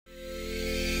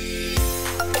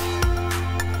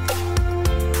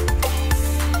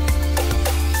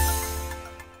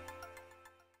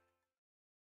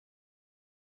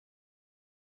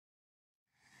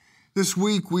This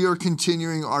week we are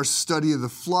continuing our study of the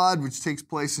flood, which takes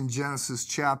place in Genesis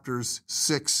chapters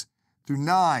 6 through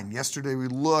 9. Yesterday we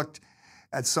looked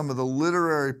at some of the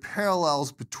literary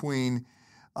parallels between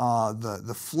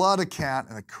the flood account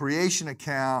and the creation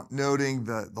account, noting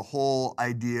the whole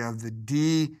idea of the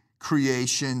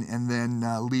decreation and then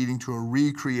leading to a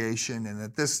recreation, and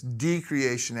that this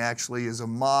decreation actually is a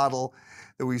model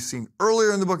that we've seen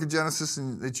earlier in the book of Genesis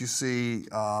and that you see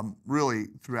really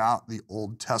throughout the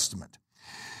Old Testament.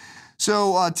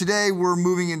 So today we're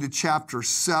moving into chapter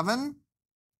 7.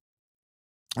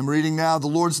 I'm reading now. The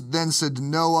Lord then said to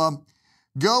Noah,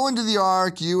 "Go into the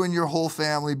ark, you and your whole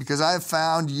family, because I have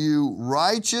found you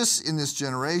righteous in this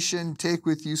generation. Take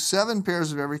with you 7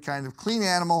 pairs of every kind of clean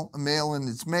animal, a male and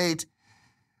its mate,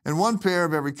 and 1 pair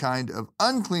of every kind of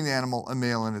unclean animal, a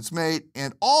male and its mate,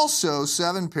 and also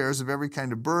 7 pairs of every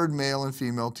kind of bird, male and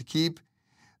female, to keep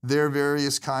their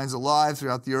various kinds alive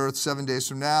throughout the earth. 7 days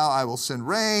from now I will send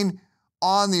rain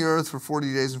on the earth for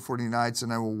 40 days and 40 nights,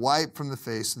 and I will wipe from the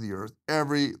face of the earth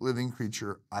every living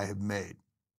creature I have made."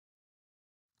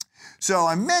 So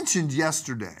I mentioned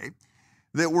yesterday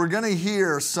that we're going to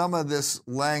hear some of this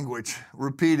language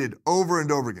repeated over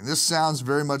and over again. This sounds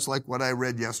very much like what I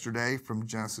read yesterday from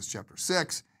Genesis chapter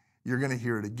 6. You're going to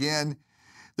hear it again.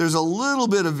 There's a little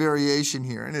bit of variation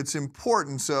here, and it's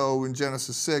important. So in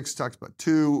Genesis 6, it talks about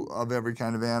 2 of every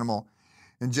kind of animal.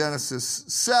 In Genesis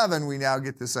 7, we now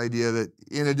get this idea that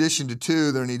in addition to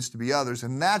 2, there needs to be others.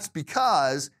 And that's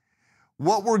because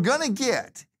what we're going to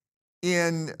get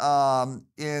in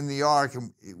the ark,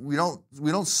 and we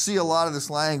don't see a lot of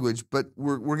this language, but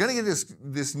we're going to get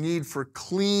this need for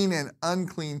clean and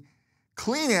unclean,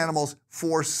 clean animals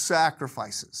for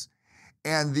sacrifices.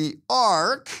 And the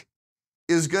ark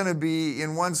is going to be,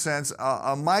 in one sense,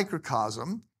 a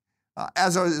microcosm,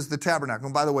 as is the tabernacle.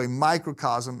 And by the way,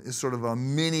 microcosm is sort of a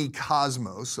mini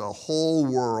cosmos, a whole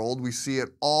world. We see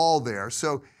it all there.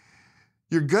 So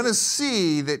you're going to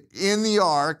see that in the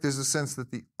ark, there's a sense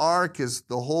that the ark is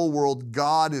the whole world.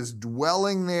 God is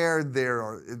dwelling there.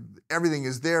 Everything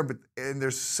is there, and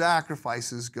there's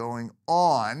sacrifices going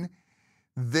on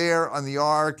there on the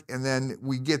ark. And then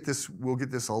we'll get this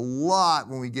a lot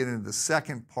when we get into the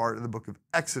second part of the book of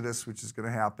Exodus, which is going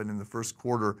to happen in the first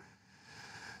quarter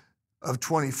of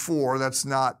 24. That's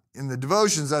not in the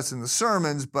devotions, that's in the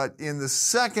sermons. But in the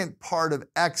second part of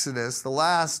Exodus, the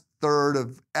last third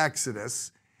of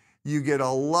Exodus, you get a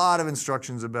lot of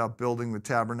instructions about building the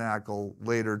tabernacle,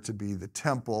 later to be the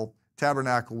temple.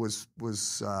 Tabernacle was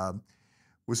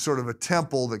sort of a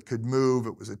temple that could move.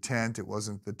 It was a tent. It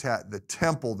wasn't the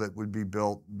temple that would be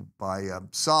built by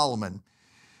Solomon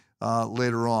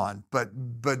later on. But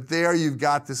there you've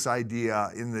got this idea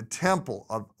in the temple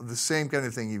of the same kind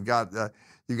of thing. You've got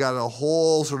a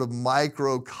whole sort of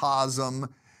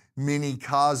microcosm, mini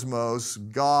cosmos,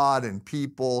 God and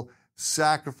people,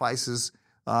 sacrifices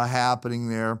happening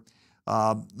there.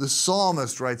 The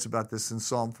psalmist writes about this in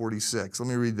Psalm 46. Let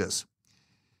me read this.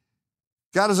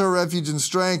 "God is our refuge and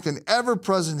strength, and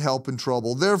ever-present help in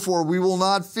trouble. Therefore we will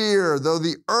not fear, though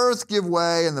the earth give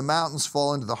way and the mountains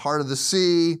fall into the heart of the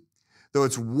sea, though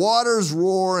its waters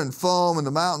roar and foam and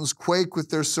the mountains quake with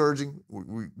their surging."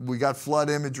 We got flood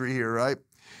imagery here, right?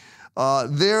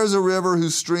 "There's a river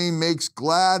whose stream makes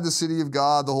glad the city of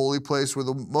God, the holy place where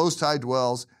the Most High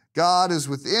dwells. God is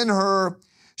within her.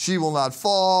 She will not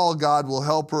fall. God will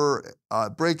help her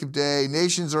at break of day.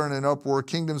 Nations are in an uproar.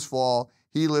 Kingdoms fall.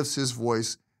 He lifts his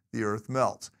voice. The earth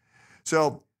melts."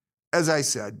 So, as I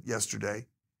said yesterday,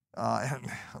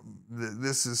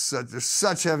 there's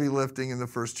such heavy lifting in the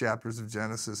first chapters of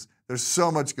Genesis. There's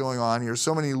so much going on here,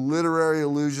 so many literary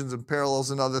allusions and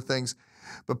parallels and other things.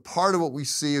 But part of what we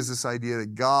see is this idea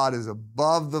that God is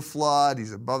above the flood.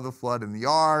 He's above the flood in the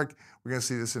ark. We're going to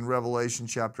see this in Revelation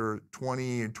chapter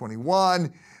 20 and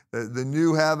 21. The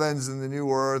new heavens and the new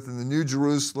earth and the new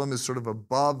Jerusalem is sort of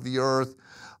above the earth.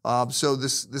 So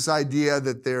this idea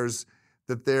that there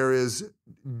is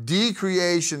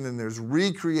decreation and there's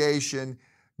recreation.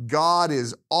 God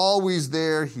is always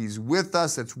there. He's with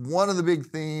us. That's one of the big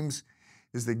themes,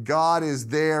 is that God is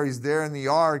there. He's there in the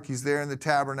ark. He's there in the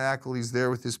tabernacle. He's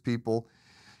there with his people.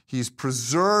 He's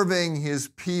preserving his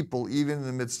people even in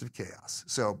the midst of chaos.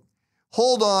 So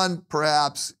hold on,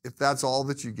 perhaps, if that's all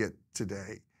that you get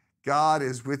today. God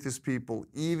is with his people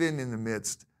even in the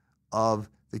midst of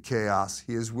the chaos.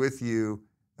 He is with you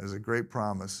as a great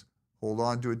promise. Hold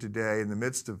on to it today. In the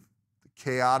midst of the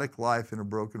chaotic life in a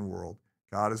broken world,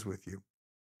 God is with you.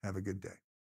 Have a good day.